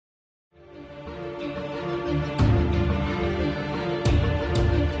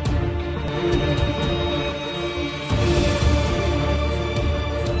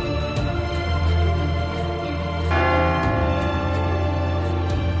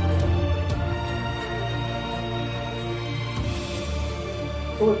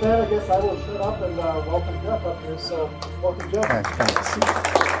So with that, I guess I will shut up and welcome Jeff up here. So welcome, Jeff. Okay, thanks.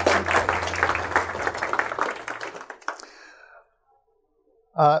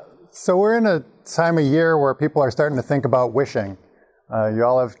 So we're in a time of year where people are starting to think about wishing. You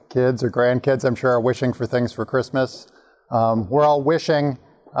all have kids or grandkids, I'm sure, are wishing for things for Christmas. We're all wishing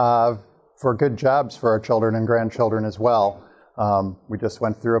for good jobs for our children and grandchildren as well. We just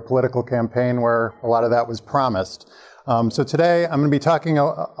went through a political campaign where a lot of that was promised. So today I'm going to be talking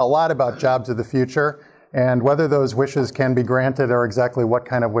a lot about jobs of the future and whether those wishes can be granted or exactly what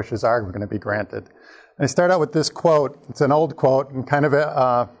kind of wishes are going to be granted. And I start out with this quote. It's an old quote and kind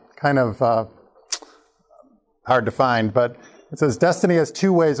of hard to find, but it says, "Destiny has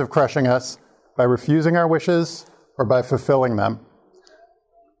two ways of crushing us, by refusing our wishes or by fulfilling them."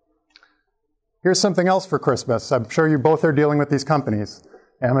 Here's something else for Christmas. I'm sure you both are dealing with these companies,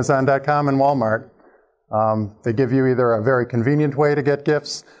 Amazon.com and Walmart. They give you either a very convenient way to get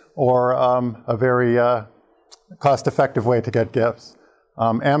gifts or a very cost-effective way to get gifts.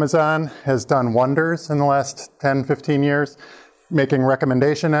 Amazon has done wonders in the last 10, 15 years, making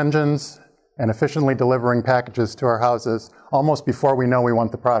recommendation engines and efficiently delivering packages to our houses almost before we know we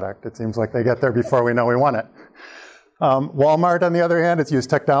want the product. It seems like they get there before we know we want it. Walmart, on the other hand, has used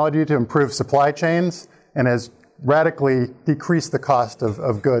technology to improve supply chains and has radically decreased the cost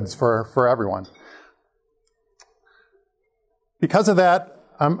of goods for everyone. Because of that,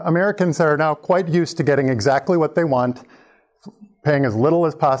 Americans are now quite used to getting exactly what they want, paying as little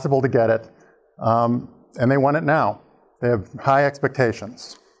as possible to get it, and they want it now. They have high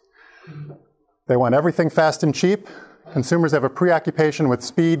expectations. They want everything fast and cheap. Consumers have a preoccupation with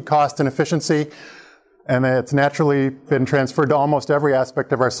speed, cost, and efficiency, and it's naturally been transferred to almost every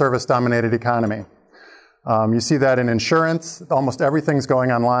aspect of our service-dominated economy. You see that in insurance. Almost everything's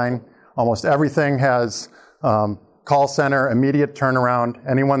going online. Almost everything has call center, immediate turnaround.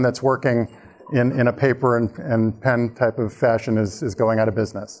 Anyone that's working in a paper and pen type of fashion is going out of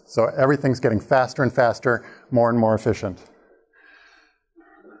business. So everything's getting faster and faster, more and more efficient.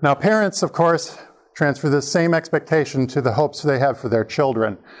 Now parents, of course, transfer the same expectation to the hopes they have for their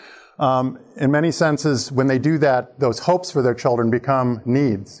children. In many senses, when they do that, those hopes for their children become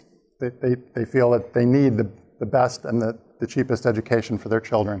needs. They feel that they need the best and the cheapest education for their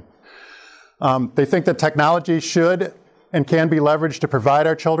children. They think that technology should and can be leveraged to provide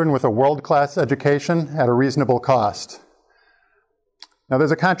our children with a world-class education at a reasonable cost. Now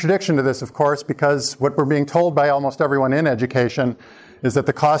there's a contradiction to this, of course, because what we're being told by almost everyone in education is that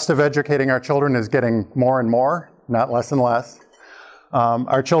the cost of educating our children is getting more and more, not less and less.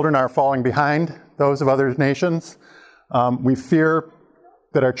 Our children are falling behind those of other nations. We fear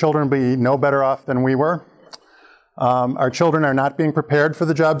that our children will be no better off than we were. Our children are not being prepared for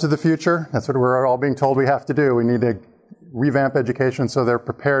the jobs of the future. That's what we're all being told we have to do. We need to revamp education so they're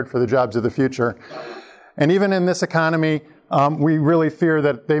prepared for the jobs of the future. And even in this economy, we really fear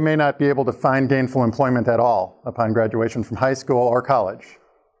that they may not be able to find gainful employment at all upon graduation from high school or college.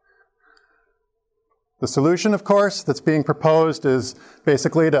 The solution, of course, that's being proposed is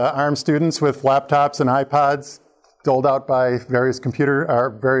basically to arm students with laptops and iPods doled out by various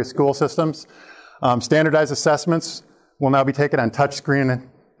school systems. Standardized assessments will now be taken on touchscreen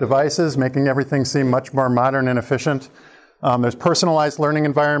devices, making everything seem much more modern and efficient. There's personalized learning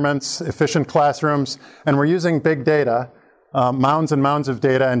environments, efficient classrooms, and we're using big data, mounds and mounds of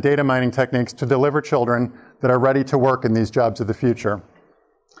data and data mining techniques to deliver children that are ready to work in these jobs of the future.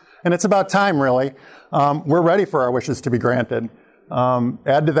 And it's about time, really. We're ready for our wishes to be granted.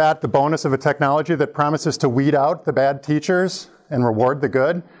 Add to that the bonus of a technology that promises to weed out the bad teachers and reward the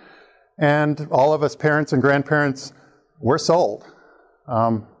good. And all of us parents and grandparents, we're sold,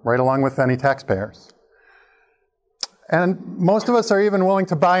 right along with any taxpayers. And most of us are even willing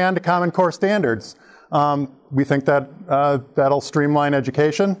to buy onto Common Core standards. We think that that'll streamline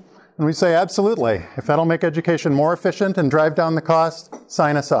education. And we say, absolutely. If that'll make education more efficient and drive down the cost,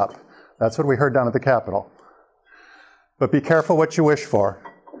 sign us up. That's what we heard down at the Capitol. But be careful what you wish for.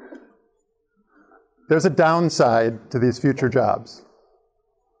 There's a downside to these future jobs.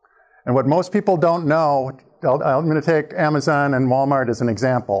 And what most people don't know, I'm going to take Amazon and Walmart as an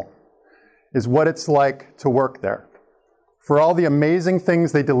example, is what it's like to work there. For all the amazing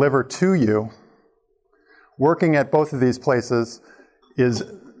things they deliver to you, working at both of these places is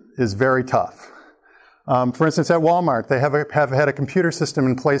very tough. For instance, at Walmart, they have had a computer system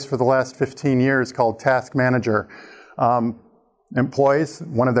in place for the last 15 years called Task Manager. Employees,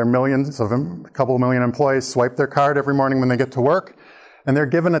 one of their a couple of million employees, swipe their card every morning when they get to work, and they're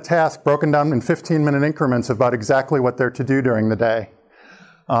given a task broken down in 15-minute increments about exactly what they're to do during the day.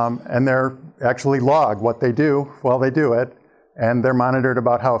 And they're actually log what they do while they do it, and they're monitored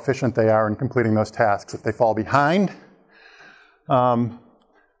about how efficient they are in completing those tasks. If they fall behind, the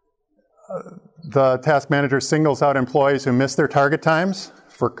task manager singles out employees who miss their target times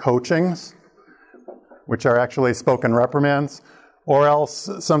for coachings, which are actually spoken reprimands, or else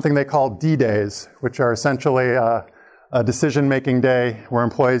something they call D-days, which are essentially a decision-making day where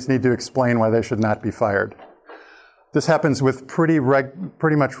employees need to explain why they should not be fired. This happens with pretty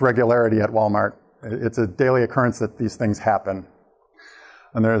much regularity at Walmart. It's a daily occurrence that these things happen.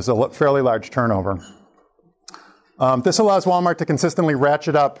 And there's a fairly large turnover. This allows Walmart to consistently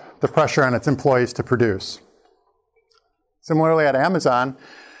ratchet up the pressure on its employees to produce. Similarly at Amazon,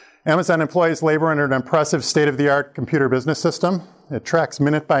 Amazon employees labor under an impressive state-of-the-art computer business system. It tracks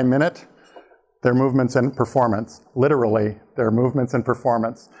minute by minute their movements and performance, literally their movements and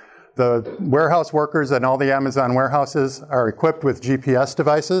performance. The warehouse workers in all the Amazon warehouses are equipped with GPS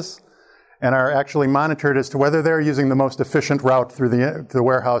devices and are actually monitored as to whether they're using the most efficient route through the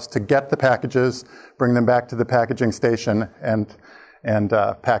warehouse to get the packages, bring them back to the packaging station, and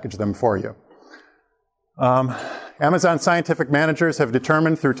package them for you. Amazon scientific managers have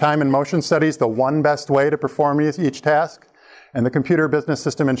determined through time and motion studies the one best way to perform each task, and the computer business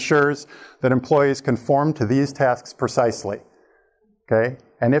system ensures that employees conform to these tasks precisely. Okay?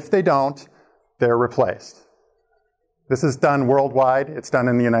 And if they don't, they're replaced. This is done worldwide. It's done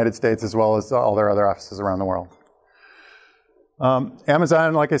in the United States as well as all their other offices around the world.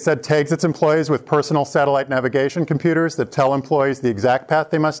 Amazon, like I said, tags its employees with personal satellite navigation computers that tell employees the exact path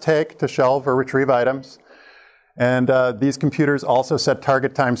they must take to shelve or retrieve items. And these computers also set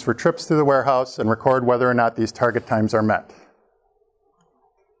target times for trips through the warehouse and record whether or not these target times are met.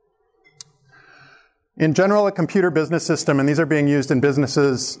 In general, a computer business system, and these are being used in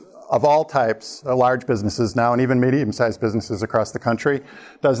businesses of all types, large businesses now, and even medium-sized businesses across the country,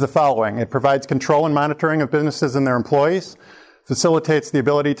 does the following. It provides control and monitoring of businesses and their employees, facilitates the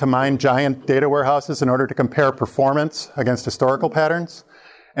ability to mine giant data warehouses in order to compare performance against historical patterns,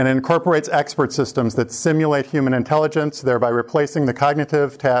 and incorporates expert systems that simulate human intelligence, thereby replacing the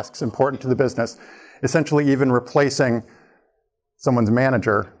cognitive tasks important to the business, essentially even replacing someone's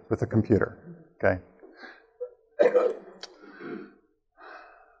manager with a computer. Okay?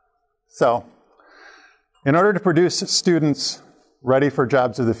 So, in order to produce students ready for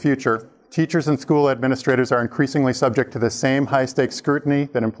jobs of the future, teachers and school administrators are increasingly subject to the same high-stakes scrutiny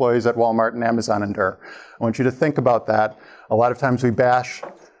that employees at Walmart and Amazon endure. I want you to think about that. A lot of times we bash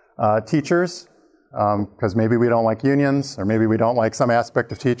teachers because maybe we don't like unions or maybe we don't like some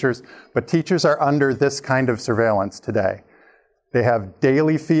aspect of teachers, but teachers are under this kind of surveillance today. They have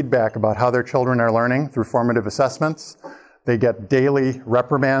daily feedback about how their children are learning through formative assessments. They get daily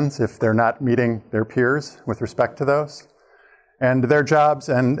reprimands if they're not meeting their peers with respect to those. And their jobs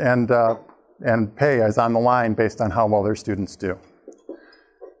and pay is on the line based on how well their students do.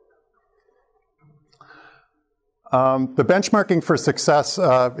 The benchmarking for success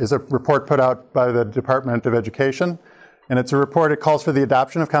is a report put out by the Department of Education. And it's a report, it calls for the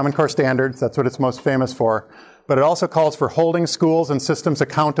adoption of Common Core standards. That's what it's most famous for. But it also calls for holding schools and systems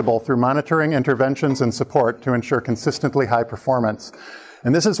accountable through monitoring, interventions, and support to ensure consistently high performance.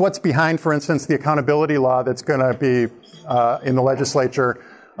 And this is what's behind, for instance, the accountability law that's going to be in the legislature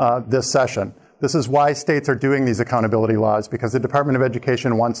this session. This is why states are doing these accountability laws, because the Department of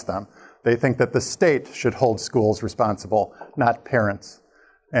Education wants them. They think that the state should hold schools responsible, not parents.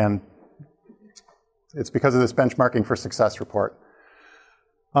 And it's because of this benchmarking for success report.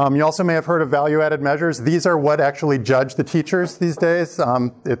 You also may have heard of value-added measures. These are what actually judge the teachers these days.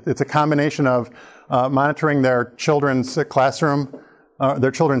 It's a combination of monitoring their children's classroom,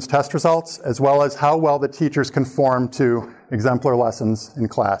 their children's test results, as well as how well the teachers conform to exemplar lessons in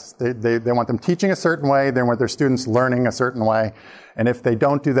class. They want them teaching a certain way, they want their students learning a certain way, and if they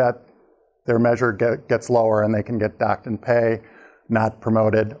don't do that, their measure gets lower and they can get docked in pay, not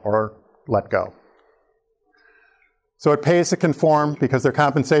promoted, or let go. So it pays to conform because their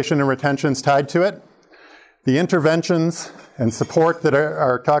compensation and retention is tied to it. The interventions and support that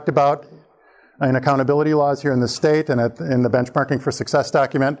are talked about in accountability laws here in the state and in the benchmarking for success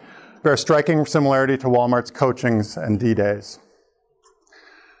document bear striking similarity to Walmart's coachings and D-days.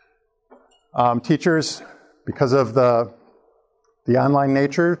 Teachers, because of the online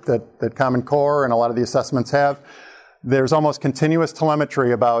nature that Common Core and a lot of the assessments have, there's almost continuous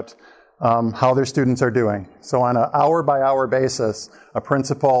telemetry about how their students are doing. So on an hour-by-hour basis, a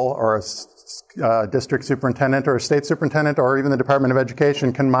principal or a district superintendent or a state superintendent or even the Department of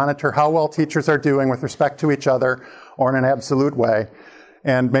Education can monitor how well teachers are doing with respect to each other or in an absolute way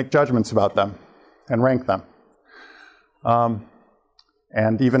and make judgments about them and rank them.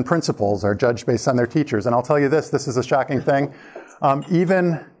 And even principals are judged based on their teachers. And I'll tell you this is a shocking thing.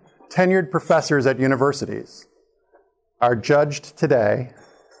 Even tenured professors at universities are judged today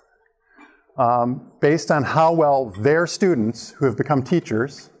based on how well their students who have become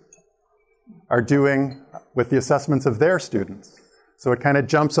teachers are doing with the assessments of their students. So it kind of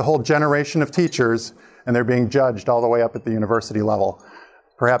jumps a whole generation of teachers, and they're being judged all the way up at the university level.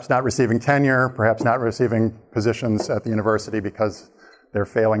 Perhaps not receiving tenure, perhaps not receiving positions at the university because they're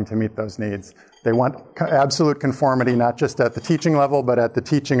failing to meet those needs. They want absolute conformity, not just at the teaching level, but at the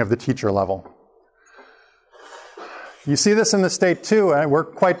teaching of the teacher level. You see this in the state too, and we're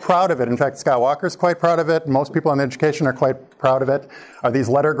quite proud of it. In fact, Scott Walker's quite proud of it. Most people in education are quite proud of it. Are these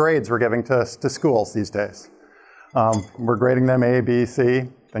letter grades we're giving to schools these days. We're grading them A, B, C,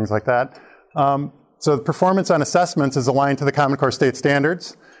 things like that. So the performance on assessments is aligned to the Common Core state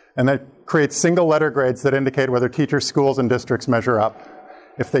standards, and that creates single letter grades that indicate whether teachers, schools, and districts measure up.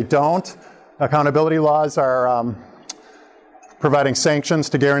 If they don't, accountability laws are providing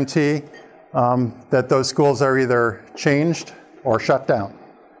sanctions to guarantee that those schools are either changed or shut down.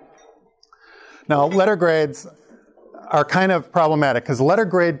 Now, letter grades are kind of problematic because letter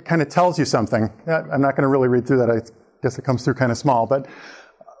grade kind of tells you something. I'm not going to really read through that. I guess it comes through kind of small. But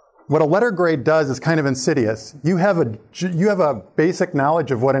what a letter grade does is kind of insidious. You have a basic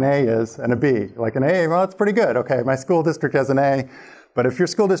knowledge of what an A is and a B. Like an A, well, it's pretty good. Okay, my school district has an A. But if your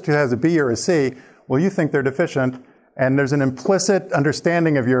school district has a B or a C, well, you think they're deficient. And there's an implicit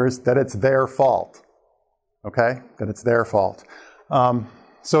understanding of yours that it's their fault, okay? That it's their fault.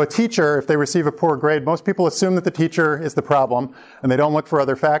 So a teacher, if they receive a poor grade, most people assume that the teacher is the problem, and they don't look for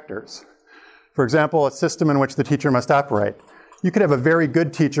other factors. For example, a system in which the teacher must operate. You could have a very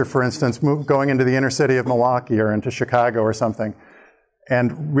good teacher, for instance, going into the inner city of Milwaukee or into Chicago or something,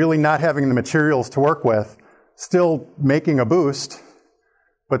 and really not having the materials to work with, still making a boost,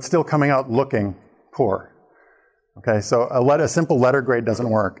 but still coming out looking poor. Okay, so a simple letter grade doesn't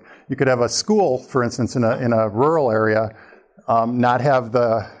work. You could have a school, for instance, in a rural area, not have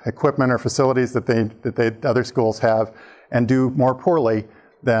the equipment or facilities that other schools have, and do more poorly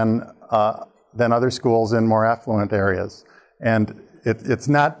than other schools in more affluent areas. And it's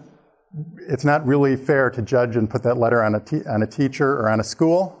not really fair to judge and put that letter on a teacher or on a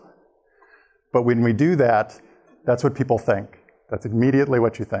school. But when we do that, that's what people think. That's immediately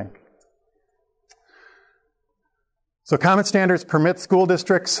what you think. So common standards permit school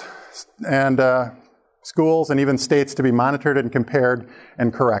districts and schools and even states to be monitored and compared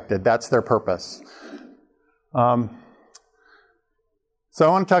and corrected. That's their purpose. So I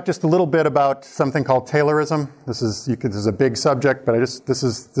want to talk just a little bit about something called Taylorism. This is a big subject, but this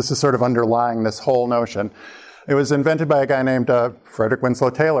is sort of underlying this whole notion. It was invented by a guy named Frederick Winslow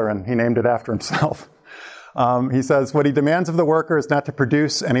Taylor, and he named it after himself. He says, what he demands of the worker is not to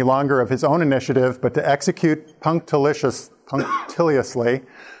produce any longer of his own initiative, but to execute punctiliously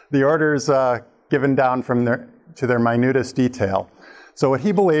the orders given down to their minutest detail. So what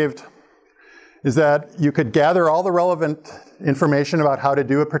he believed is that you could gather all the relevant information about how to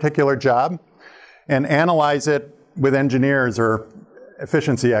do a particular job and analyze it with engineers or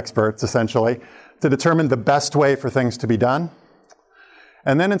efficiency experts, essentially, to determine the best way for things to be done.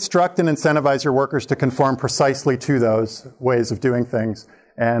 And then instruct and incentivize your workers to conform precisely to those ways of doing things,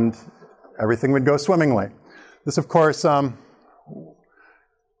 and everything would go swimmingly. This, of course, has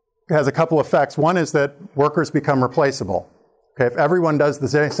a couple effects. One is that workers become replaceable. Okay, if everyone does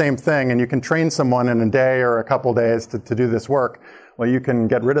the same thing, and you can train someone in a day or a couple days to do this work, well, you can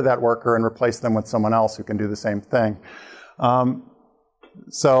get rid of that worker and replace them with someone else who can do the same thing.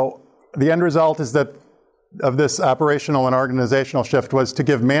 So the end result is that of this operational and organizational shift was to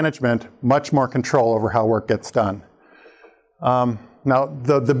give management much more control over how work gets done. Now,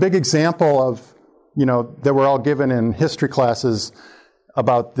 the big example of, that we're all given in history classes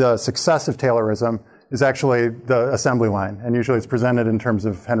about the success of Taylorism is actually the assembly line, and usually it's presented in terms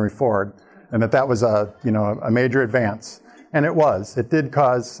of Henry Ford, and that was a major advance, and it was. It did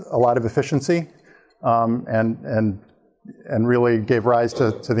cause a lot of efficiency, and really gave rise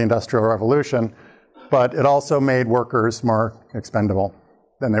to the Industrial Revolution. But it also made workers more expendable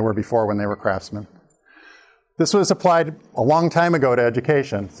than they were before when they were craftsmen. This was applied a long time ago to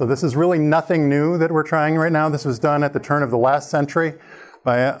education. So this is really nothing new that we're trying right now. This was done at the turn of the last century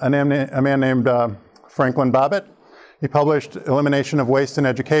by a man named Franklin Bobbitt. He published Elimination of Waste in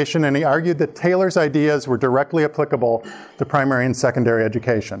Education, and he argued that Taylor's ideas were directly applicable to primary and secondary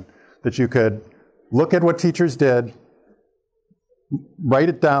education, that you could look at what teachers did, write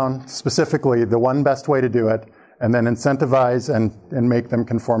it down specifically, the one best way to do it, and then incentivize and make them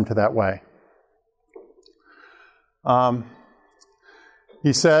conform to that way.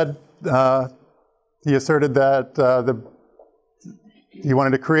 He said, he asserted that He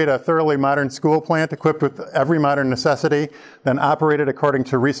wanted to create a thoroughly modern school plant equipped with every modern necessity, then operated according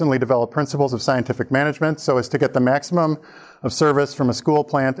to recently developed principles of scientific management so as to get the maximum of service from a school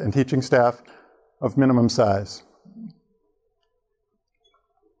plant and teaching staff of minimum size.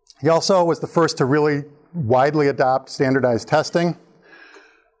 He also was the first to really widely adopt standardized testing.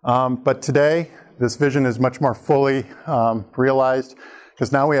 But today, this vision is much more fully realized,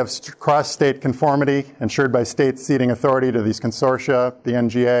 because now we have cross-state conformity ensured by states ceding authority to these consortia, the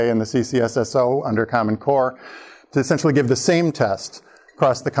NGA and the CCSSO under Common Core, to essentially give the same test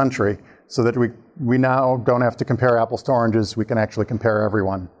across the country so that we now don't have to compare apples to oranges. We can actually compare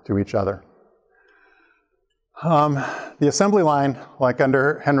everyone to each other. The assembly line, like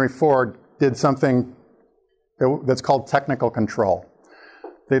under Henry Ford, did something that's called technical control.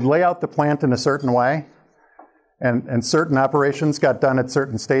 They'd lay out the plant in a certain way, and certain operations got done at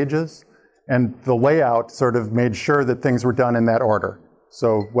certain stages, and the layout sort of made sure that things were done in that order.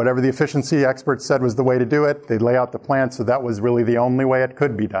 So whatever the efficiency experts said was the way to do it, they'd lay out the plant so that was really the only way it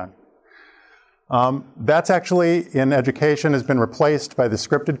could be done. That's actually, in education, has been replaced by the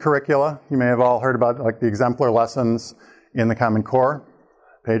scripted curricula. You may have all heard about like the exemplar lessons in the Common Core,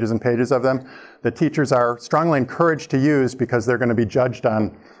 pages and pages of them, that teachers are strongly encouraged to use because they're going to be judged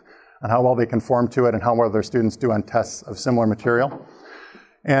on how well they conform to it and how well their students do on tests of similar material.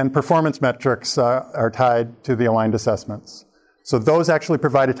 And performance metrics are tied to the aligned assessments. So those actually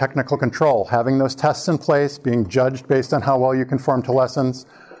provide a technical control. Having those tests in place, being judged based on how well you conform to lessons,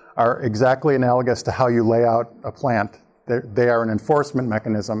 are exactly analogous to how you lay out a plant. They are an enforcement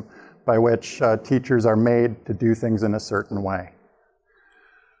mechanism by which teachers are made to do things in a certain way.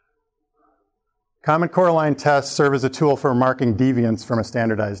 Common Core aligned tests serve as a tool for marking deviance from a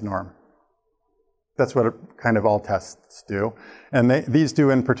standardized norm. That's what kind of all tests do. And these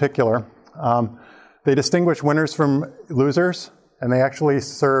do in particular. They distinguish winners from losers, and they actually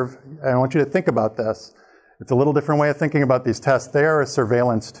serve, I want you to think about this. It's a little different way of thinking about these tests. They are a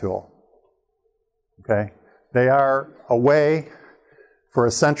surveillance tool. Okay? They are a way for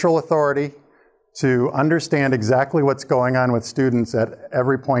a central authority to understand exactly what's going on with students at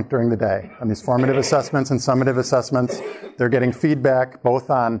every point during the day. On these formative assessments and summative assessments, they're getting feedback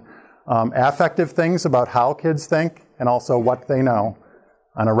both on affective things about how kids think and also what they know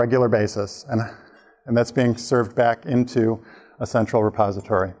on a regular basis. And that's being served back into a central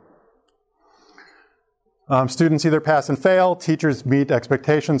repository. Students either pass and fail, teachers meet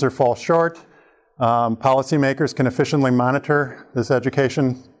expectations or fall short. Policymakers can efficiently monitor this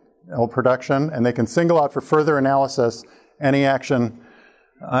education production, and they can single out for further analysis any action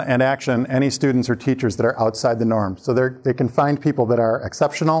any students or teachers that are outside the norm. So they can find people that are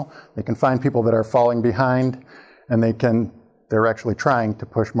exceptional, they can find people that are falling behind, and they're actually trying to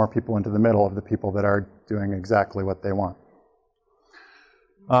push more people into the middle of the people that are doing exactly what they want.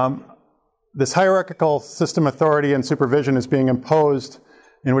 This hierarchical system authority and supervision is being imposed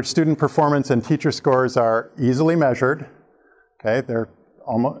in which student performance and teacher scores are easily measured. Okay,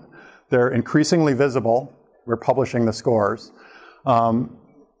 they're increasingly visible. We're publishing the scores.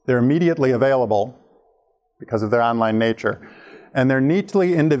 They're immediately available because of their online nature. And they're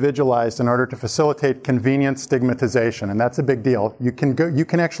neatly individualized in order to facilitate convenient stigmatization. And that's a big deal. You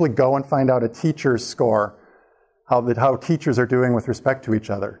can actually go and find out a teacher's score, how teachers are doing with respect to each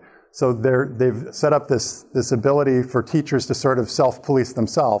other. So they've set up this ability for teachers to sort of self-police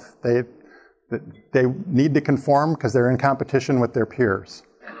themselves. They need to conform because they're in competition with their peers.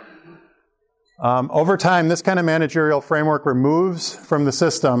 Over time, this kind of managerial framework removes from the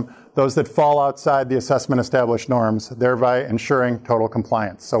system those that fall outside the assessment established norms, thereby ensuring total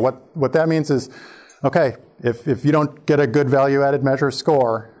compliance. So what that means is, okay, if you don't get a good value-added measure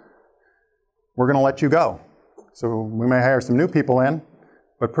score, we're going to let you go. So we may hire some new people in,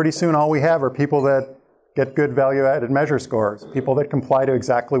 but pretty soon all we have are people that get good value-added measure scores, people that comply to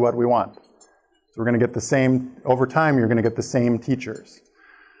exactly what we want. So we're going to get the same, over time you're going to get the same teachers.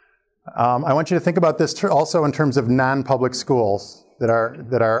 I want you to think about this also in terms of non-public schools that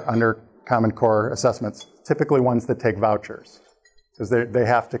are under Common Core assessments, typically ones that take vouchers, because they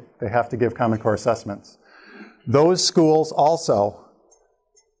have to give Common Core assessments. Those schools also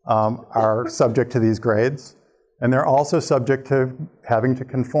are subject to these grades, and they're also subject to having to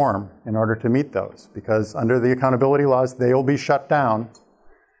conform in order to meet those, because under the accountability laws, they will be shut down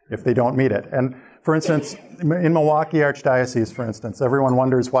if they don't meet it. And for instance, in Milwaukee Archdiocese, for instance, everyone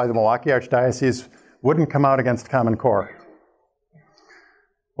wonders why the Milwaukee Archdiocese wouldn't come out against Common Core.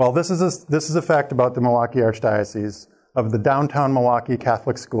 Well, this is a fact about the Milwaukee Archdiocese. Of the downtown Milwaukee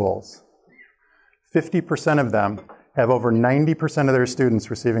Catholic schools, 50% of them have over 90% of their students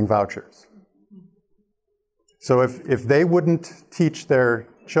receiving vouchers. So if they wouldn't teach their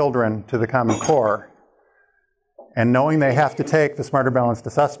children to the Common Core, and knowing they have to take the Smarter Balanced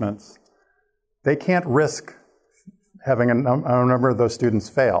assessments, they can't risk having a number of those students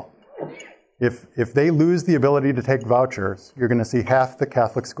fail. If they lose the ability to take vouchers, you're going to see half the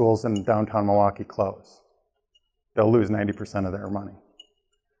Catholic schools in downtown Milwaukee close. They'll lose 90% of their money.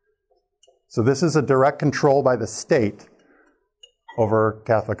 So this is a direct control by the state over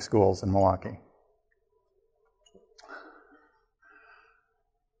Catholic schools in Milwaukee.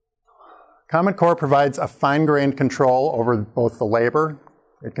 Common Core provides a fine-grained control over both the labor,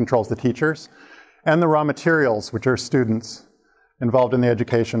 it controls the teachers, and the raw materials, which are students involved in the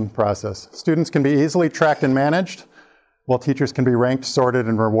education process. Students can be easily tracked and managed, while teachers can be ranked, sorted,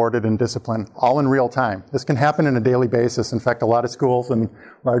 and rewarded in discipline, all in real time. This can happen on a daily basis. In fact, a lot of schools and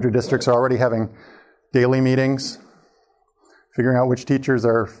larger districts are already having daily meetings, figuring out which teachers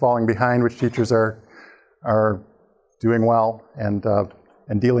are falling behind, which teachers are doing well, and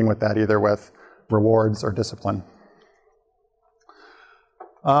dealing with that either with rewards or discipline.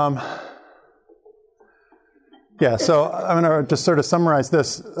 Yeah, so I'm going to just sort of summarize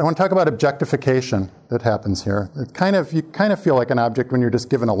this. I want to talk about objectification that happens here. You kind of feel like an object when you're just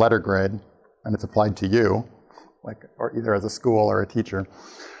given a letter grade and it's applied to you, or either as a school or a teacher.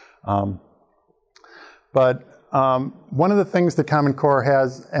 But one of the things that Common Core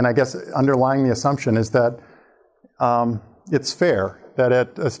has, and I guess underlying the assumption, is that it's fair,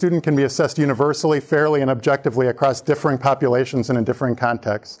 that a student can be assessed universally, fairly, and objectively across differing populations and in differing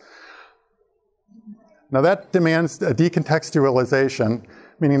contexts. Now that demands a decontextualization,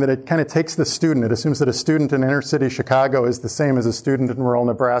 meaning that it kind of takes the student. It assumes that a student in inner city Chicago is the same as a student in rural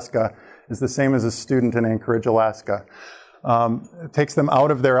Nebraska, is the same as a student in Anchorage, Alaska. It takes them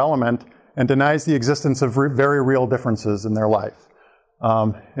out of their element and denies the existence of very real differences in their life.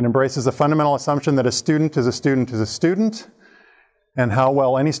 It embraces a fundamental assumption that a student is a student is a student, and how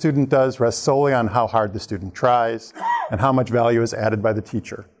well any student does rests solely on how hard the student tries and how much value is added by the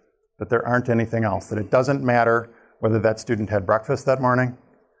teacher. That there aren't anything else, that it doesn't matter whether that student had breakfast that morning,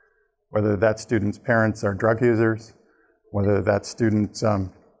 whether that student's parents are drug users, whether that student's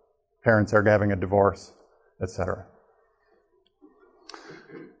parents are having a divorce, etc.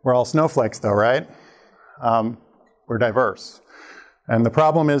 We're all snowflakes though, right? We're diverse. And the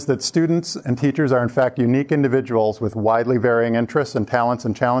problem is that students and teachers are in fact unique individuals with widely varying interests and talents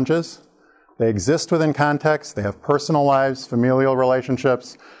and challenges. They exist within context, they have personal lives, familial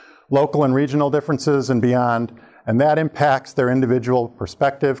relationships, local and regional differences and beyond, and that impacts their individual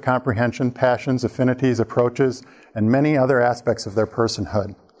perspective, comprehension, passions, affinities, approaches, and many other aspects of their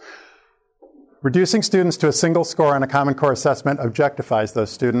personhood. Reducing students to a single score on a Common Core assessment objectifies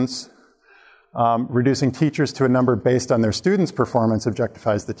those students. Reducing teachers to a number based on their students' performance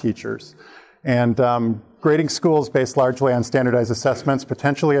objectifies the teachers. And grading schools based largely on standardized assessments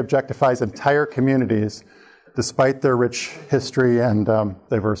potentially objectifies entire communities despite their rich history and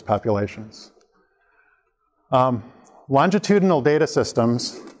diverse populations. Longitudinal data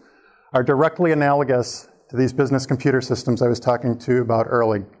systems are directly analogous to these business computer systems I was talking to you about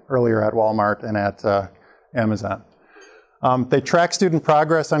earlier at Walmart and at Amazon. They track student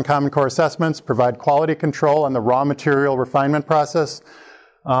progress on Common Core assessments, provide quality control on the raw material refinement process.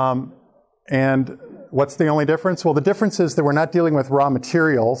 And what's the only difference? Well, the difference is that we're not dealing with raw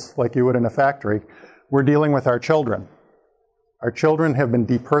materials like you would in a factory. We're dealing with our children. Our children have been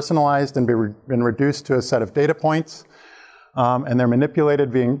depersonalized and been reduced to a set of data points, and they're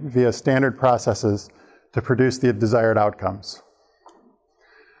manipulated via standard processes to produce the desired outcomes.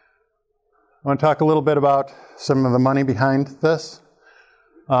 I want to talk a little bit about some of the money behind this.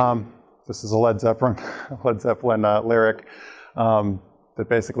 This is a Led Zeppelin lyric that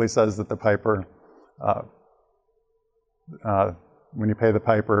basically says that the piper, when you pay the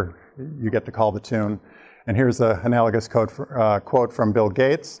piper, you get to call the tune. And here's an analogous quote from Bill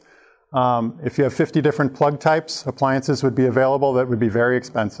Gates. If you have 50 different plug types, appliances would be available that would be very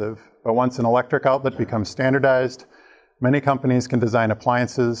expensive. But once an electric outlet becomes standardized, many companies can design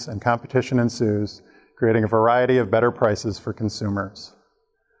appliances and competition ensues, creating a variety of better prices for consumers.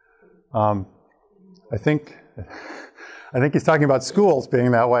 I think he's talking about schools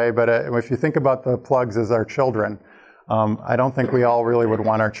being that way, but if you think about the plugs as our children, I don't think we all really would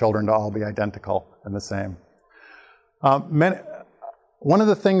want our children to all be identical and the same. One of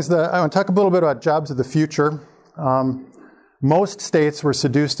the things that I want to talk a little bit about jobs of the future. Most states were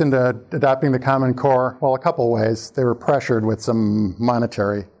seduced into adopting the Common Core, well, a couple ways. They were pressured with some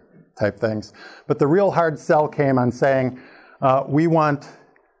monetary type things. But the real hard sell came on saying, we want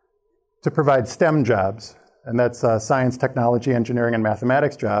to provide STEM jobs, and that's science, technology, engineering, and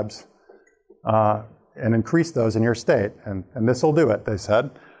mathematics jobs, and increase those in your state. And this will do it, they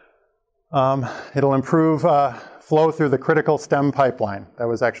said. It'll improve flow through the critical STEM pipeline. That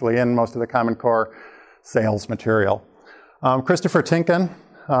was actually in most of the Common Core sales material. Christopher Tinkin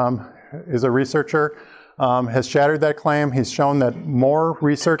is a researcher, has shattered that claim. He's shown that more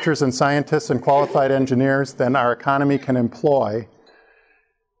researchers and scientists and qualified engineers than our economy can employ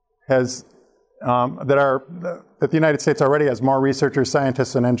that the United States already has more researchers,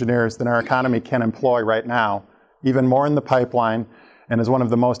 scientists, and engineers than our economy can employ right now, even more in the pipeline, and is one of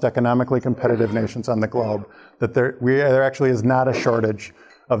the most economically competitive nations on the globe. That there actually is not a shortage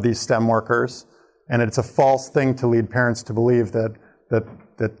of these STEM workers, and it's a false thing to lead parents to believe that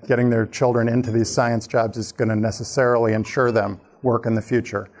getting their children into these science jobs is going to necessarily ensure them work in the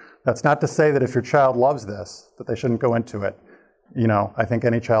future. That's not to say that if your child loves this, that they shouldn't go into it. You know, I think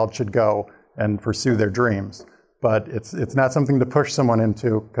any child should go and pursue their dreams. But it's not something to push someone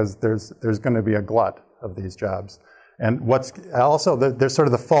into, because there's going to be a glut of these jobs. And what's also, there's sort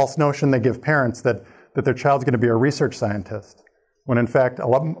of the false notion they give parents that their child's going to be a research scientist, when in fact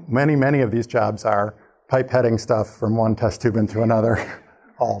many of these jobs are pipetting stuff from one test tube into another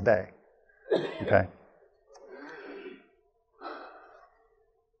all day. Okay.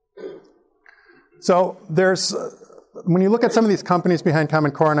 So when you look at some of these companies behind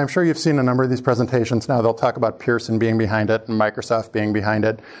Common Core, and I'm sure you've seen a number of these presentations now, they'll talk about Pearson being behind it and Microsoft being behind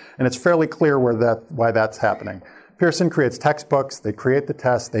it, and it's fairly clear why that's happening. Pearson creates textbooks, they create the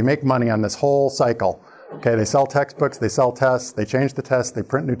tests, they make money on this whole cycle. Okay, they sell textbooks, they sell tests, they change the tests, they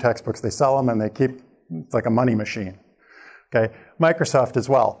print new textbooks, they sell them, and it's like a money machine. Okay, Microsoft as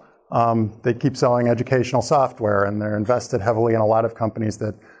well. They keep selling educational software, and they're invested heavily in a lot of companies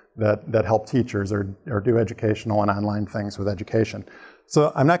that help teachers or do educational and online things with education.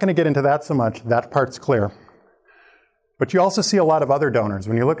 So I'm not going to get into that so much. That part's clear. But you also see a lot of other donors.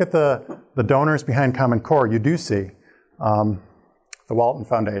 When you look at the donors behind Common Core, you do see the Walton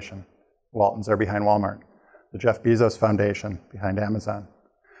Foundation. Waltons are behind Walmart. The Jeff Bezos Foundation behind Amazon.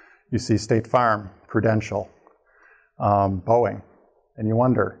 You see State Farm, Prudential, Boeing. And you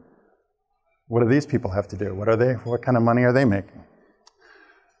wonder, what do these people have to do? What kind of money are they making?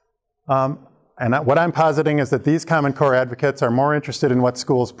 And what I'm positing is that these Common Core advocates are more interested in what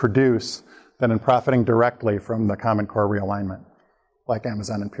schools produce than in profiting directly from the Common Core realignment, like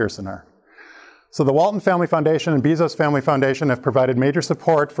Amazon and Pearson are. So the Walton Family Foundation and Bezos Family Foundation have provided major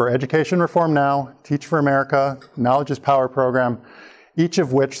support for Education Reform Now, Teach for America, Knowledge is Power program, each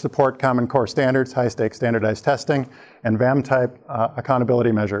of which support Common Core standards, high-stakes standardized testing, and VAM-type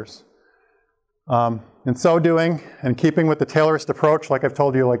accountability measures. In so doing, and keeping with the Taylorist approach, like I've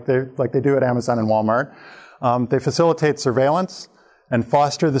told you, like they do at Amazon and Walmart, they facilitate surveillance and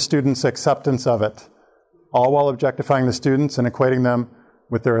foster the students' acceptance of it, all while objectifying the students and equating them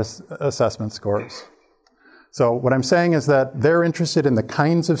with their assessment scores. So what I'm saying is that they're interested in the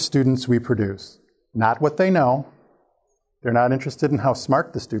kinds of students we produce, not what they know. They're not interested in how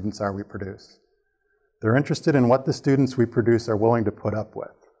smart the students are we produce. They're interested in what the students we produce are willing to put up with.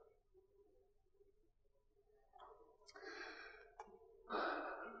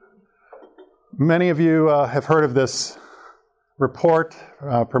 Many of you have heard of this report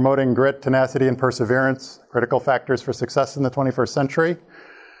promoting grit, tenacity, and perseverance, critical factors for success in the 21st century.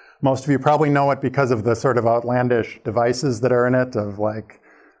 Most of you probably know it because of the sort of outlandish devices that are in it, of like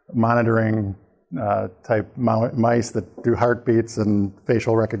monitoring type mice that do heartbeats and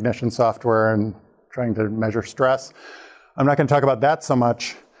facial recognition software and trying to measure stress. I'm not going to talk about that so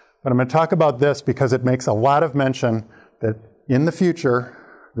much, but I'm going to talk about this because it makes a lot of mention that in the future,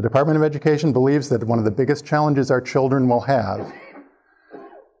 the Department of Education believes that one of the biggest challenges our children will have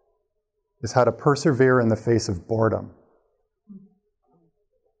is how to persevere in the face of boredom.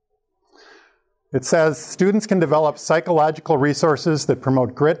 It says students can develop psychological resources that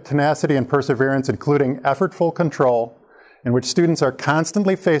promote grit, tenacity, and perseverance, including effortful control, in which students are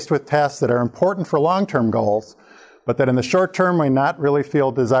constantly faced with tasks that are important for long-term goals, but that in the short term may not really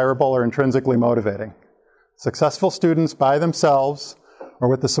feel desirable or intrinsically motivating. Successful students by themselves or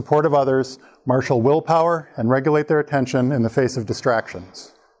with the support of others marshal willpower and regulate their attention in the face of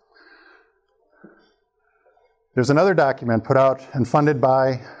distractions. There's another document put out and funded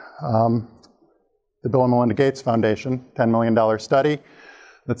by the Bill and Melinda Gates Foundation, $10 million study,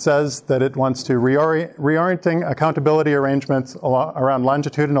 that says that it wants to reorienting accountability arrangements around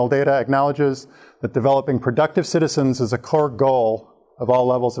longitudinal data acknowledges that developing productive citizens is a core goal of all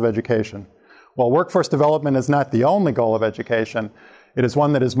levels of education. While workforce development is not the only goal of education, it is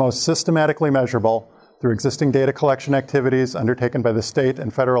one that is most systematically measurable through existing data collection activities undertaken by the state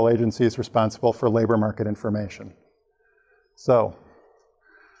and federal agencies responsible for labor market information. So,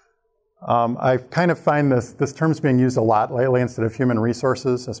 I kind of find this term's being used a lot lately instead of human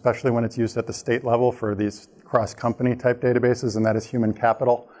resources, especially when it's used at the state level for these cross-company type databases, and that is human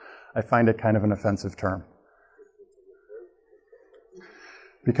capital. I find it kind of an offensive term.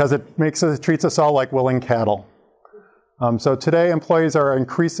 Because it treats us all like willing cattle. So today employers are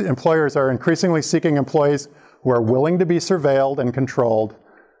increasingly seeking employees who are willing to be surveilled and controlled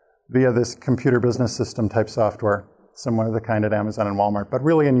via this computer business system type software, similar to the kind at Amazon and Walmart, but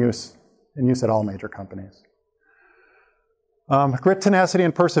really in use at all major companies. Grit, tenacity,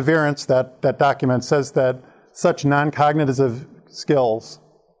 and perseverance, that document says that such non-cognitive skills,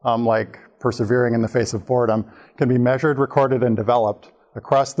 like persevering in the face of boredom, can be measured, recorded, and developed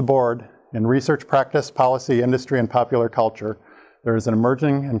across the board in research, practice, policy, industry, and popular culture. There is an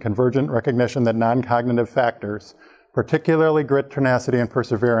emerging and convergent recognition that non-cognitive factors, particularly grit, tenacity, and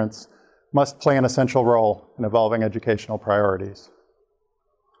perseverance, must play an essential role in evolving educational priorities.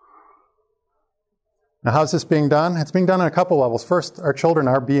 Now, how's this being done? It's being done on a couple levels. First, our children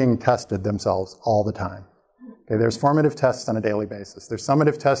are being tested themselves all the time. Okay, there's formative tests on a daily basis. There's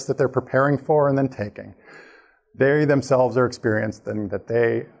summative tests that they're preparing for and then taking. They themselves are experiencing that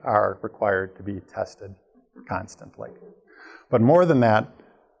they are required to be tested constantly. But more than that,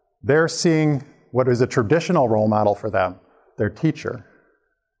 they're seeing what is a traditional role model for them, their teacher.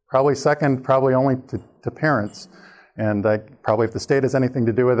 Probably second, probably only to parents. And probably if the state has anything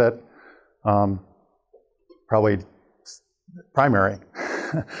to do with it, probably primary.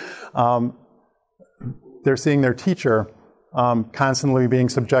 They're seeing their teacher constantly being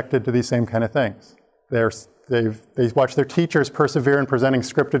subjected to these same kind of things. They watch their teachers persevere in presenting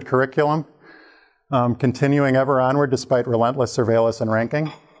scripted curriculum, continuing ever onward despite relentless surveillance and ranking.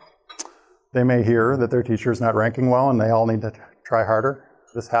 They may hear that their teacher is not ranking well and they all need to try harder.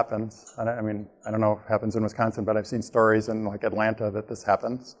 This happens. I mean, I don't know if it happens in Wisconsin, but I've seen stories in like Atlanta that this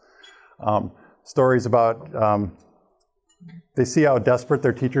happens. Stories about they see how desperate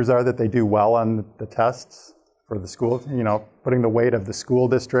their teachers are that they do well on the tests for the school, you know, putting the weight of the school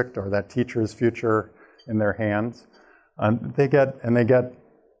district or that teacher's future in their hands. They get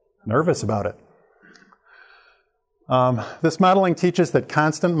nervous about it. This modeling teaches that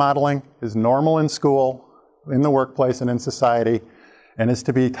constant modeling is normal in school, in the workplace, and in society, and is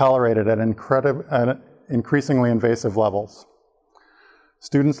to be tolerated at increasingly invasive levels.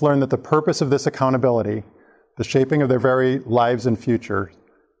 Students learn that the purpose of this accountability, the shaping of their very lives and future,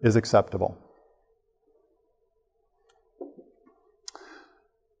 is acceptable.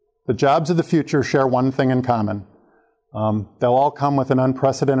 The jobs of the future share one thing in common. They'll all come with an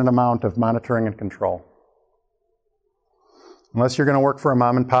unprecedented amount of monitoring and control. Unless you're going to work for a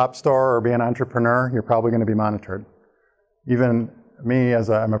mom and pop store or be an entrepreneur, you're probably going to be monitored. Even me,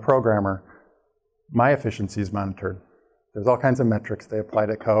 I'm a programmer, my efficiency is monitored. There's all kinds of metrics they apply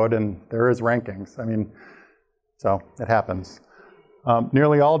to code, and there is rankings. I mean, so it happens.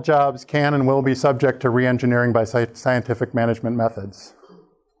 Nearly all jobs can and will be subject to re-engineering by scientific management methods.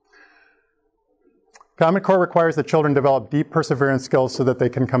 Common Core requires that children develop deep perseverance skills so that they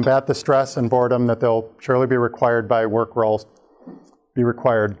can combat the stress and boredom that they'll surely be required by work roles.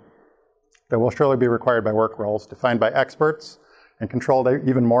 That will surely be required by work roles defined by experts and controlled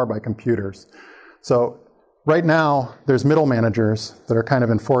even more by computers. So right now, there's middle managers that are kind of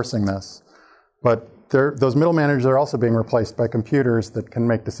enforcing this, but those middle managers are also being replaced by computers that can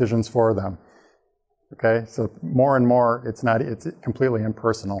make decisions for them. Okay, so more and more, it's completely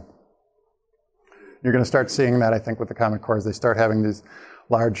impersonal. You're going to start seeing that, I think, with the Common Core as they start having these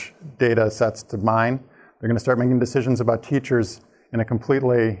large data sets to mine. They're going to start making decisions about teachers in a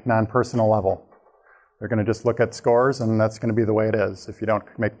completely non-personal level. They're going to just look at scores, and that's going to be the way it is. If you don't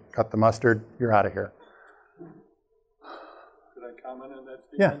cut the mustard, you're out of here. Could I comment on that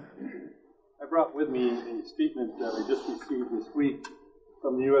statement? Yeah. I brought with me a statement that I just received this week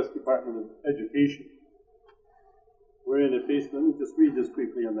from the U.S. Department of Education. Wherein it basically, let me just read this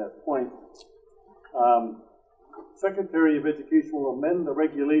quickly on that point. Secretary of Education will amend the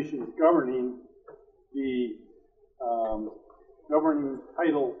regulations governing the governing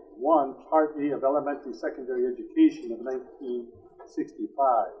Title I, Part A of Elementary Secondary Education of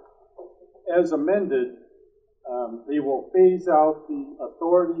 1965. As amended, they will phase out the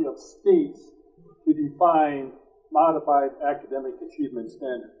authority of states to define modified academic achievement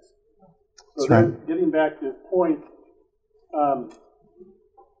standards. So then, getting back to the point,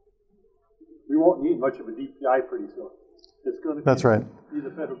 we won't need much of a DPI pretty soon. It's going to be the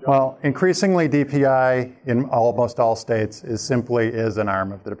federal government. Well, increasingly DPI in almost all states is an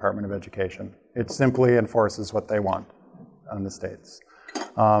arm of the Department of Education. It simply enforces what they want on the states.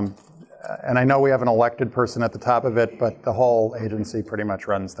 and I know we have an elected person at the top of it, but the whole agency pretty much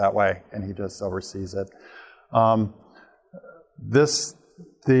runs that way, and he just oversees it.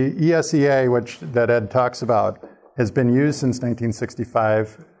 The ESEA, that Ed talks about, has been used since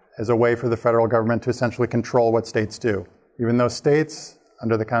 1965 as a way for the federal government to essentially control what states do. Even though states,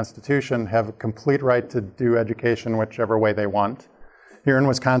 under the Constitution, have a complete right to do education whichever way they want. Here in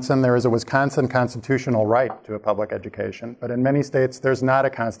Wisconsin, there is a Wisconsin constitutional right to a public education, but in many states, there's not a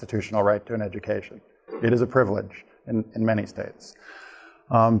constitutional right to an education. It is a privilege in many states.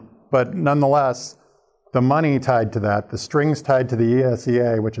 But nonetheless, the money tied to that, the strings tied to the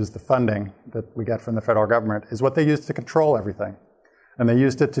ESEA, which is the funding that we get from the federal government, is what they use to control everything. And they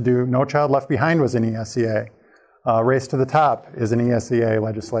used it to do No Child Left Behind was an ESEA. Race to the Top is an ESEA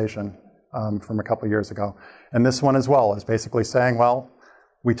legislation from a couple years ago. And this one as well is basically saying, well,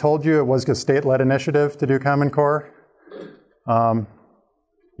 we told you it was a state-led initiative to do Common Core.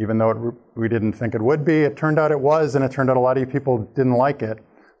 Even though we didn't think it would be, it turned out it was, and it turned out a lot of you people didn't like it.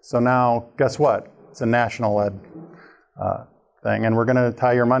 So now, guess what? It's a national-led thing, and we're going to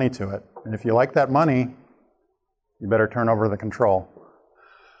tie your money to it. And if you like that money, you better turn over the control.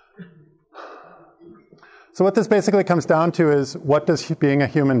 So what this basically comes down to is, what does being a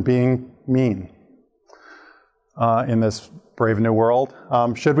human being mean in this brave new world?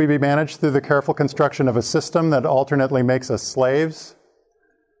 Should we be managed through the careful construction of a system that alternately makes us slaves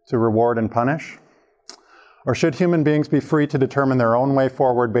to reward and punish? Or should human beings be free to determine their own way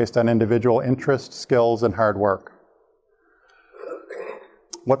forward based on individual interests, skills, and hard work?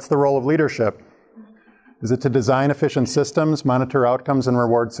 What's the role of leadership? Is it to design efficient systems, monitor outcomes, and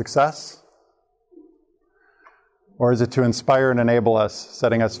reward success? Or is it to inspire and enable us,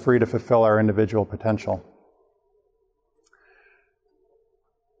 setting us free to fulfill our individual potential?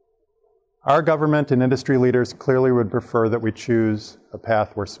 Our government and industry leaders clearly would prefer that we choose a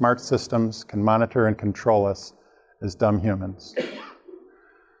path where smart systems can monitor and control us as dumb humans.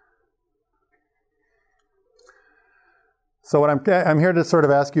 So what I'm here to sort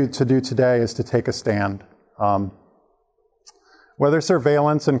of ask you to do today is to take a stand. Whether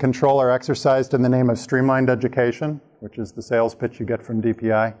surveillance and control are exercised in the name of streamlined education, which is the sales pitch you get from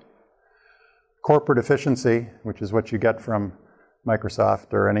DPI, corporate efficiency, which is what you get from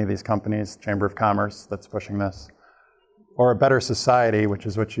Microsoft or any of these companies, Chamber of Commerce that's pushing this, or a better society, which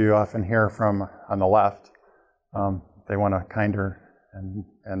is what you often hear from on the left. They want a kinder and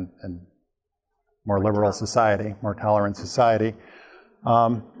more liberal society, more tolerant society.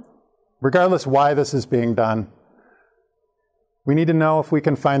 Regardless why this is being done, we need to know if we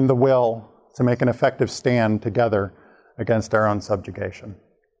can find the will to make an effective stand together against our own subjugation,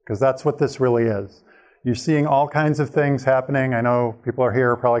 because that's what this really is. You're seeing all kinds of things happening. I know people are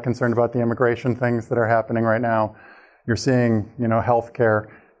here probably concerned about the immigration things that are happening right now. You're seeing, healthcare.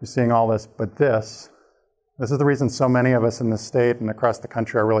 You're seeing all this, but this is the reason so many of us in the state and across the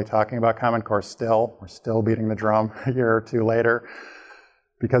country are really talking about Common Core still. We're still beating the drum a year or two later,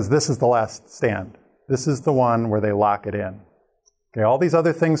 because this is the last stand. This is the one where they lock it in. Okay, all these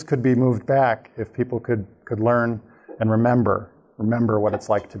other things could be moved back if people could learn and remember what it's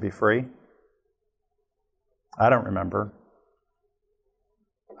like to be free. I don't remember.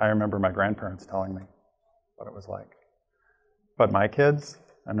 I remember my grandparents telling me what it was like. But my kids,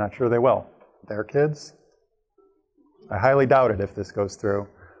 I'm not sure they will. Their kids, I highly doubt it if this goes through.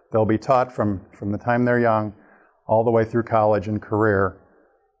 They'll be taught from the time they're young all the way through college and career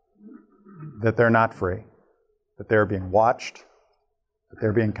that they're not free, that they're being watched, that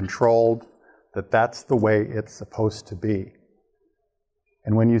they're being controlled, that that's the way it's supposed to be.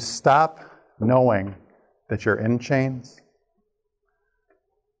 And when you stop knowing that you're in chains,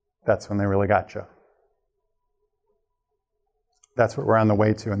 that's when they really got you. That's what we're on the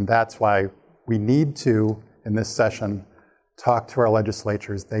way to, and that's why we need to, in this session, talk to our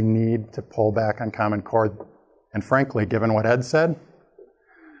legislatures. They need to pull back on Common Core, and frankly, given what Ed said,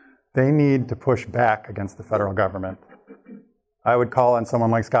 they need to push back against the federal government. I would call on someone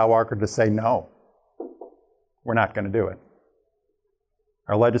like Scott Walker to say, no, we're not going to do it.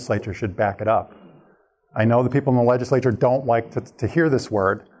 Our legislature should back it up. I know the people in the legislature don't like to hear this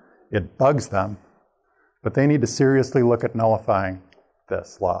word. It bugs them. But they need to seriously look at nullifying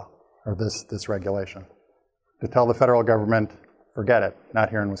this law, or this regulation, to tell the federal government, forget it, not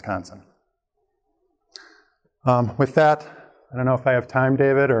here in Wisconsin. With that, I don't know if I have time,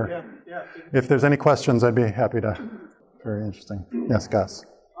 David, or if there's any questions, I'd be happy to. Very interesting. Yes, Gus.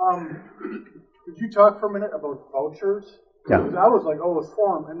 Could you talk for a minute about vouchers? Yeah. Because I was like, oh, it's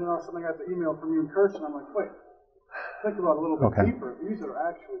form, and then all of a sudden I got the email from you in person. I'm like, wait, think about it a little bit deeper. These are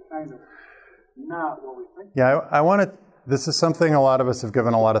actually kind of not what we think. Yeah, I want this is something a lot of us have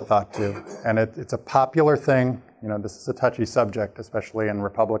given a lot of thought to, and it's a popular thing. You know, this is a touchy subject, especially in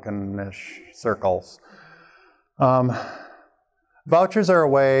Republican-ish circles. Vouchers are a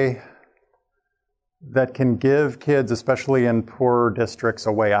way that can give kids, especially in poorer districts,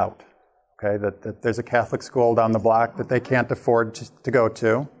 a way out. Okay, that there's a Catholic school down the block that they can't afford to go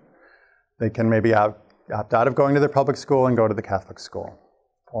to. They can maybe opt out of going to their public school and go to the Catholic school.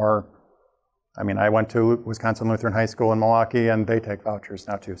 Or, I mean, I went to Wisconsin Lutheran High School in Milwaukee, and they take vouchers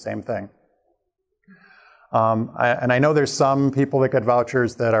now too, same thing. And I know there's some people that get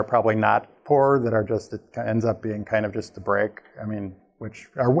vouchers that are probably not poor, that are just, it ends up being kind of just a break. I mean, which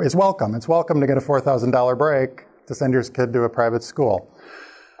is welcome. It's welcome to get a $4,000 break to send your kid to a private school.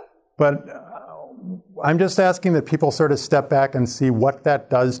 But I'm just asking that people sort of step back and see what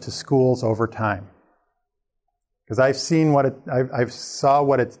that does to schools over time. Because I've seen what I saw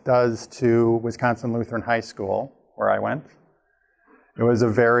what it does to Wisconsin Lutheran High School, where I went. It was a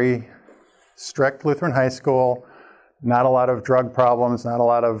very strict Lutheran high school, not a lot of drug problems, not a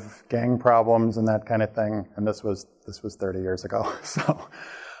lot of gang problems and that kind of thing. And this was 30 years ago. So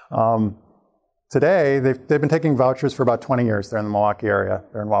today, they've been taking vouchers for about 20 years. They're in the Milwaukee area.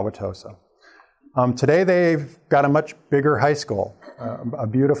 They're in Wauwatosa. Today, they've got a much bigger high school, a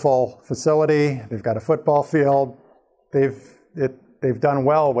beautiful facility. They've got a football field. They've done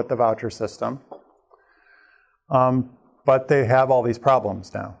well with the voucher system. But they have all these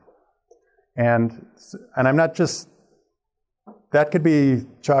problems now. And I'm not just, that could be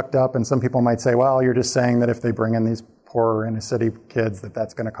chalked up, and some people might say, well, you're just saying that if they bring in these poor inner city kids,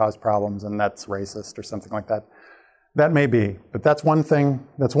 that's going to cause problems and that's racist or something like that. That may be, but that's one thing.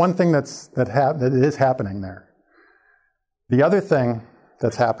 That's one thing that is happening there. The other thing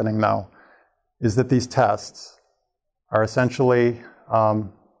that's happening though is that these tests are essentially,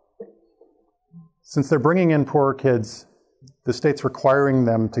 since they're bringing in poorer kids, the state's requiring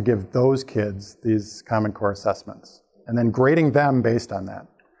them to give those kids these Common Core assessments and then grading them based on that.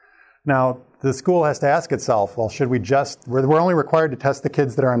 Now, the school has to ask itself, well, should we just, we're only required to test the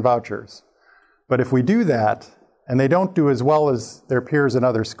kids that are on vouchers. But if we do that, and they don't do as well as their peers in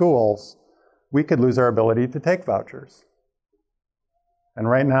other schools, we could lose our ability to take vouchers. And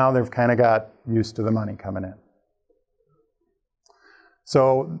right now, they've kind of got used to the money coming in.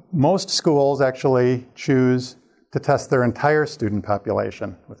 So most schools actually choose to test their entire student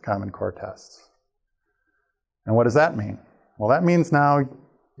population with Common Core tests. And what does that mean? Well, that means now,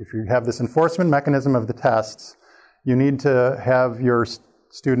 if you have this enforcement mechanism of the tests, you need to have your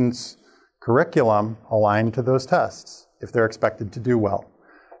students' curriculum aligned to those tests if they're expected to do well.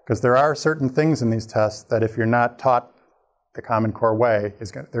 Because there are certain things in these tests that if you're not taught the Common Core way,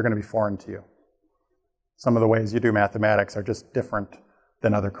 they're going to be foreign to you. Some of the ways you do mathematics are just different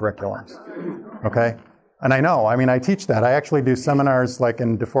than other curriculums. Okay? And I know, I mean, I teach that. I actually do seminars like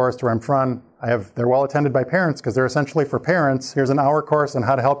in DeForest where I'm from. They're well attended by parents because they're essentially for parents. Here's an hour course on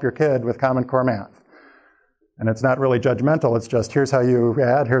how to help your kid with Common Core math. And it's not really judgmental. It's just, here's how you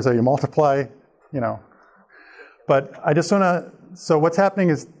add, here's how you multiply, you know. But I just want to, so what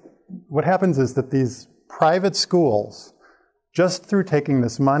happens is that these private schools, just through taking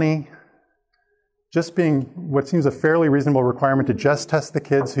this money, just being what seems a fairly reasonable requirement to just test the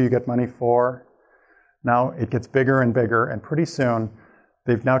kids who you get money for, now it gets bigger and bigger, and pretty soon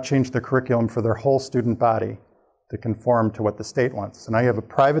they've now changed the curriculum for their whole student body to conform to what the state wants. So now you have a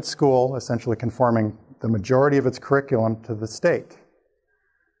private school essentially conforming the majority of its curriculum to the state.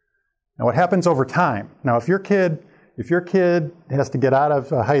 Now what happens over time? Now if your kid has to get out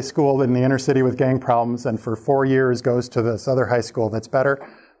of a high school in the inner city with gang problems and for 4 years goes to this other high school that's better,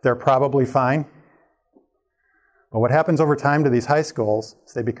 they're probably fine. But what happens over time to these high schools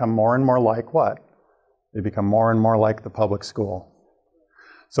is they become more and more like what? They become more and more like the public school.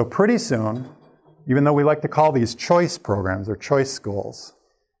 So pretty soon, even though we like to call these choice programs or choice schools,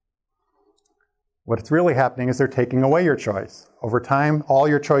 what's really happening is they're taking away your choice. Over time, all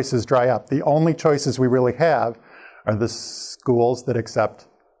your choices dry up. The only choices we really have are the schools that accept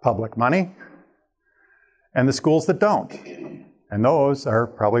public money and the schools that don't. And those are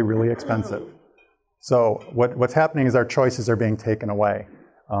probably really expensive. So what's happening is our choices are being taken away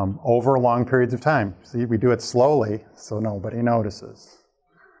over long periods of time. See, we do it slowly, so nobody notices.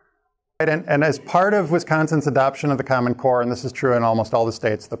 And as part of Wisconsin's adoption of the Common Core, and this is true in almost all the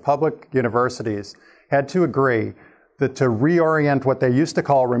states, the public universities had to agree that to reorient what they used to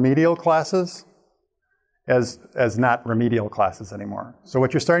call remedial classes as not remedial classes anymore. So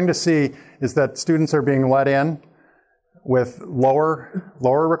what you're starting to see is that students are being let in with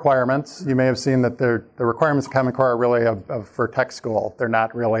lower requirements. You may have seen that the requirements of Common Core are really for tech school. They're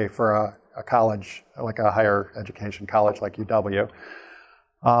not really for a college, like a higher education college like UW.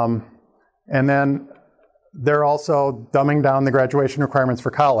 And then they're also dumbing down the graduation requirements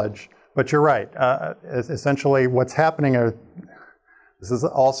for college. But you're right. Essentially, what's happening is this is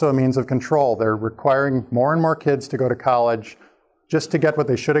also a means of control. They're requiring more and more kids to go to college just to get what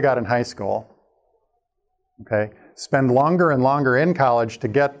they should have got in high school. Okay? Spend longer and longer in college to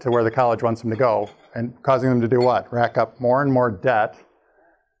get to where the college wants them to go, and causing them to do what? Rack up more and more debt,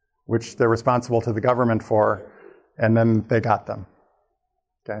 which they're responsible to the government for, and then they got them.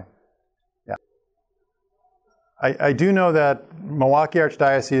 Okay? Yeah. I do know that Milwaukee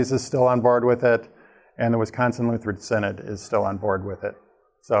Archdiocese is still on board with it, and the Wisconsin Lutheran Synod is still on board with it.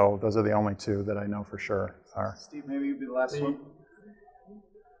 So those are the only two that I know for sure are. Steve, maybe you'd be the last one.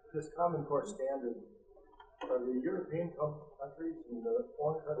 This Common Core standard, are the European countries and the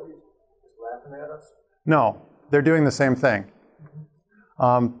foreign countries just laughing at us? No, they're doing the same thing.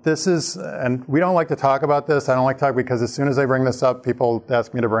 This is, and we don't like to talk about this. I don't like to talk because as soon as I bring this up, people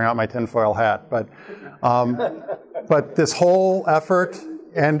ask me to bring out my tinfoil hat. But this whole effort,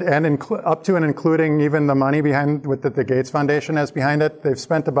 and up to and including even the money behind that the Gates Foundation has behind it, they've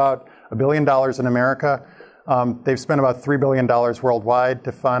spent about $1 billion in America. They've spent about $3 billion worldwide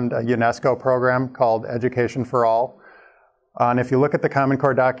to fund a UNESCO program called Education for All. And if you look at the Common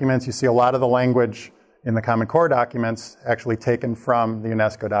Core documents, you see a lot of the language in the Common Core documents actually taken from the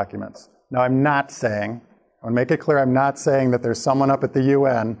UNESCO documents. Now, I'm not saying, I want to make it clear, I'm not saying that there's someone up at the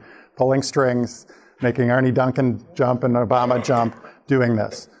UN pulling strings, making Arnie Duncan jump and Obama jump, doing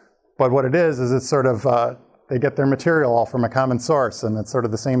this. But what it is it's sort of, they get their material all from a common source, and it's sort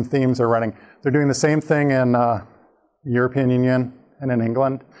of the same themes are running. They're doing the same thing in the European Union and in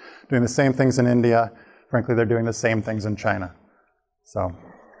England, doing the same things in India. Frankly, they're doing the same things in China. So.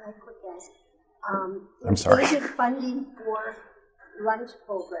 I'm sorry. Is it funding for lunch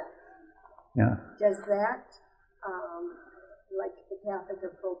programs? Yeah. Does that, like the Catholic or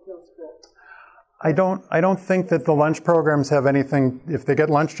parochial schools? I don't think that the lunch programs have anything, if they get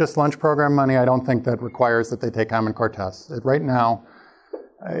just lunch program money, I don't think that requires that they take Common Core tests. Right now,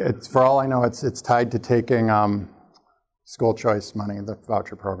 for all I know, it's tied to taking school choice money, the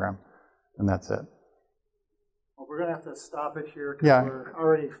voucher program, and that's it. Well, we're going to have to stop it here because we're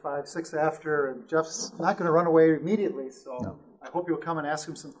already 5, 6 after, and Jeff's not going to run away immediately, so no. I hope you'll come and ask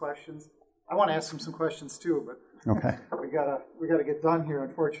him some questions. I want to ask him some questions too, but okay. we gotta get done here,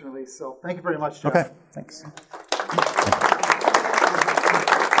 unfortunately. So thank you very much, Jeff. Okay, thanks.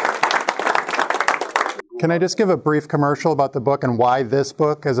 Can I just give a brief commercial about the book and why this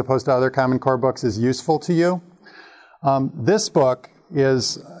book, as opposed to other Common Core books, is useful to you? This book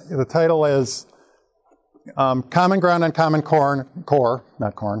is, the title is Common Ground on Common Core,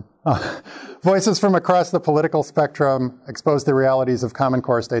 not corn. Voices from across the political spectrum expose the realities of Common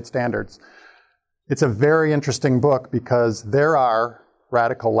Core state standards. It's a very interesting book because there are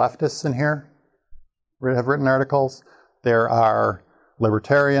radical leftists in here who have written articles. There are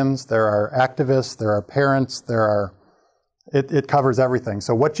libertarians, there are activists, there are parents, it covers everything.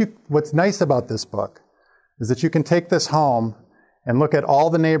 So what's nice about this book is that you can take this home and look at all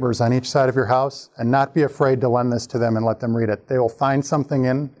the neighbors on each side of your house and not be afraid to lend this to them and let them read it. They will find something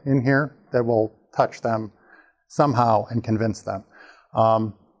in here that will touch them somehow and convince them.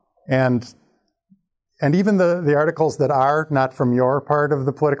 And even the articles that are not from your part of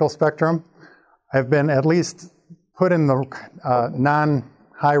the political spectrum have been at least put in the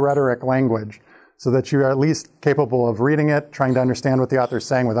non-high rhetoric language so that you are at least capable of reading it, trying to understand what the author's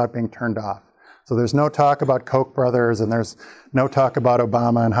saying without being turned off. So there's no talk about Koch brothers, and there's no talk about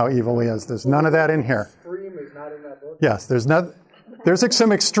Obama and how evil he is. There's none of that in here. Extreme is not in that book? Yes, there's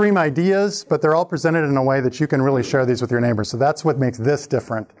some extreme ideas, but they're all presented in a way that you can really share these with your neighbors. So that's what makes this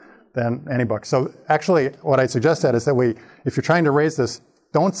different than any book. So actually, what I suggest is that if you're trying to raise this,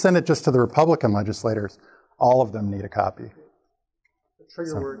 don't send it just to the Republican legislators. All of them need a copy. The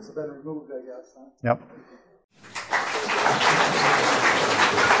trigger words have been removed, I guess. Huh? Yep.